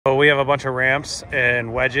So we have a bunch of ramps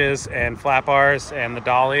and wedges and flat bars and the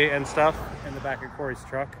dolly and stuff in the back of Corey's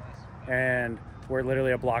truck. And we're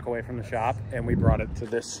literally a block away from the shop, and we brought it to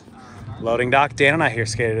this loading dock. Dan and I here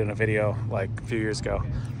skated in a video like a few years ago.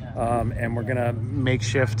 And we're gonna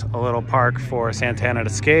makeshift a little park for Santana to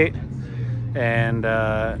skate. And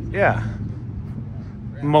yeah,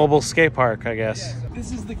 mobile skate park, I guess.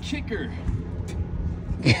 This is the kicker.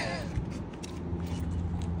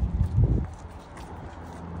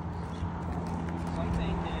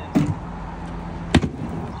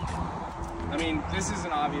 I mean, this is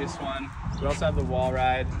an obvious one. We also have the wall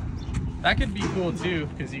ride. That could be cool too,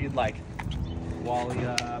 because you could like wally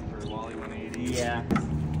up or wally 180. Yeah.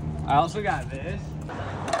 I also got this.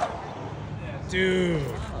 Dude.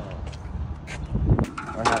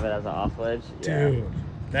 Or have it as an off ledge. Dude, yeah.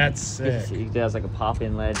 That's sick. You could do it as like a pop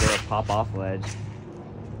in ledge or a pop off ledge.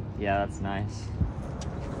 Yeah, that's nice.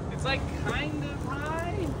 It's like kind of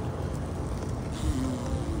high.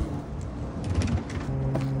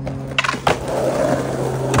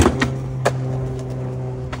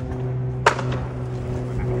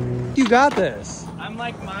 You got this. I'm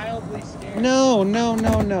like mildly scared. No, no,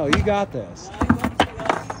 no, no. You got this.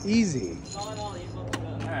 Easy.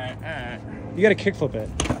 Alright. You gotta kickflip it.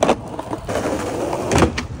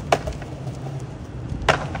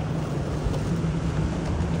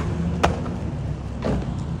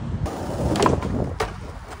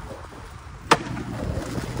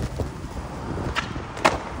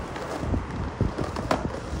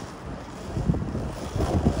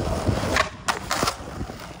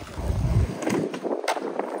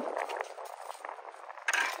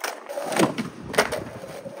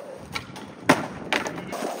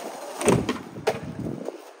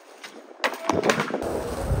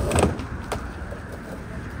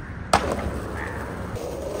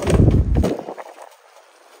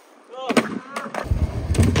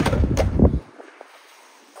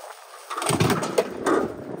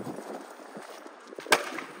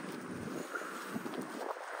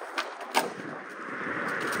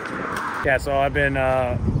 Yeah, so I've been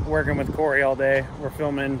working with Corey all day. We're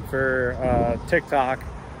filming for TikTok,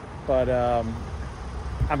 but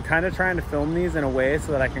I'm kind of trying to film these in a way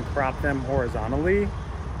so that I can crop them horizontally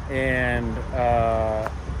and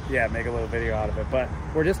yeah, make a little video out of it. But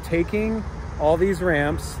we're just taking all these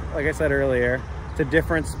ramps, like I said earlier, to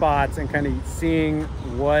different spots and kind of seeing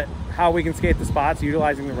how we can skate the spots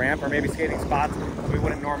utilizing the ramp, or maybe skating spots we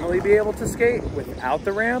wouldn't normally be able to skate without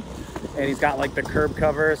the ramp. And he's got like the curb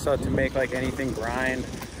cover, so to make like anything grind.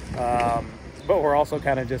 But we're also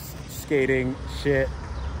kind of just skating shit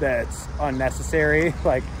that's unnecessary.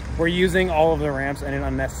 Like we're using all of the ramps in an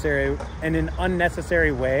unnecessary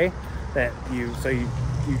way that you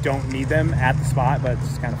don't need them at the spot, but it's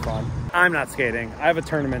just kind of fun. I'm not skating. I have a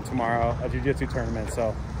tournament tomorrow, a jiu-jitsu tournament,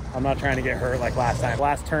 so I'm not trying to get hurt like last time.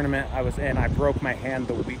 Last tournament I was in, I broke my hand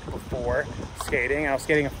the week before skating. I was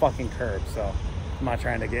skating a fucking curb, so I'm not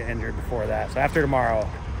trying to get injured before that. So after tomorrow,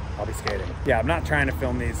 I'll be skating. Yeah, I'm not trying to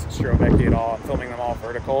film these strobecki at all. I'm filming them all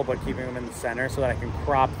vertical, but keeping them in the center so that I can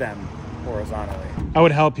crop them horizontally. I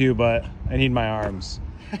would help you, but I need my arms.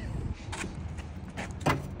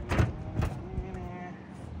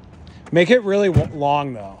 Make it really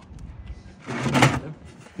long though.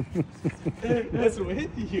 That's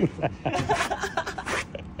with you.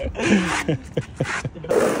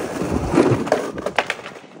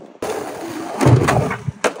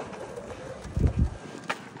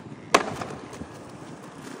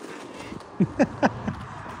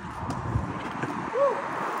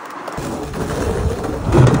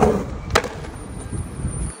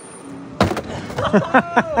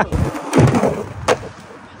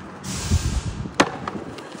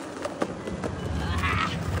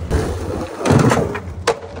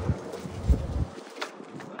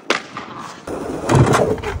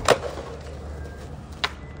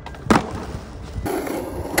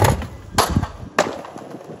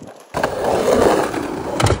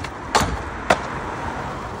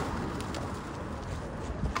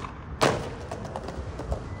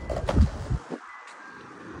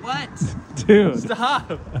 Dude.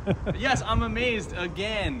 Stop. Yes, I'm amazed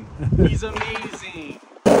again. He's amazing.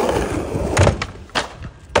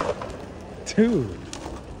 Dude.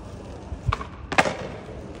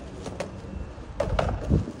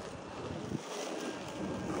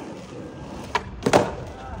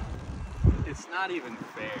 It's not even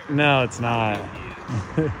fair. No, it's not.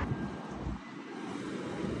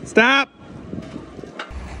 Stop.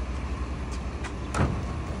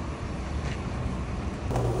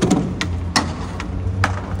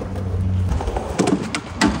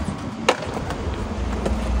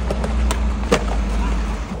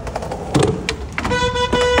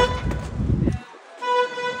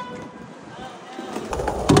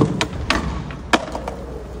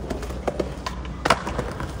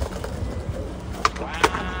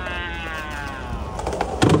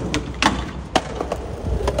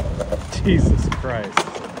 Jesus Christ.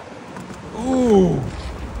 Ooh.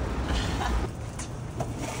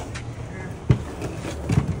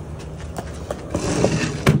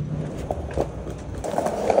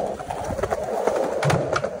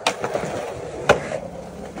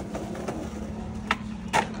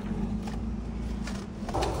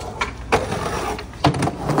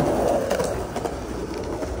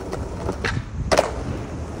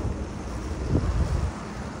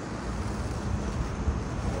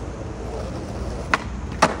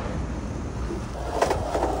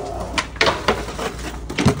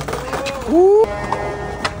 Ooh.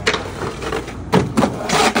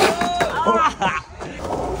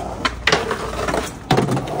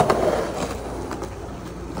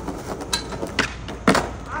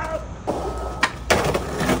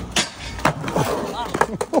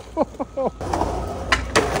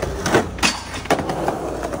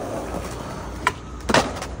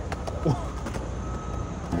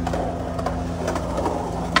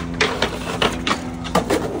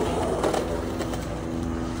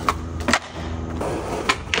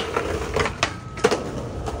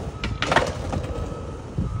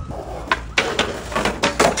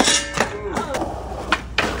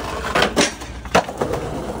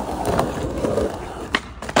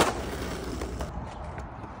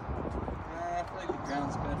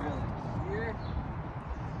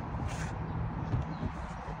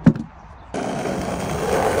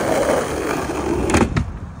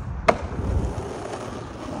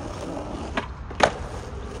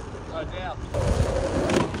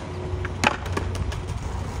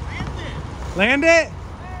 Land it.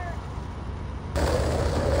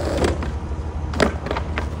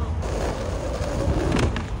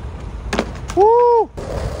 Woo!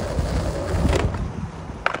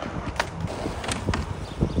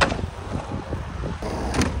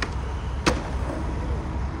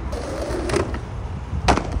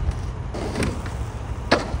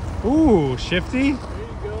 Ooh, shifty. There you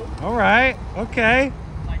go. All right. Okay.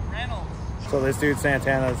 Like Reynolds. So this dude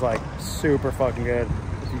Santana is like super fucking good.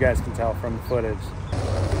 You guys can tell from the footage.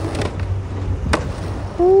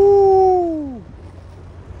 Woo!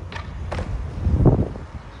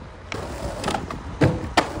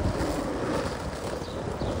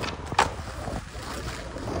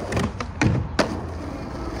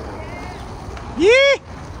 Yeah!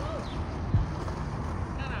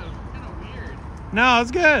 Kind of weird. No, it's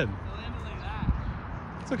good. I landed like that.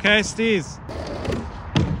 It's okay, Steez.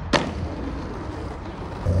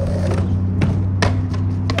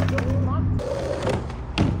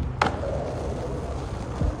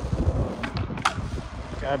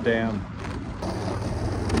 God damn.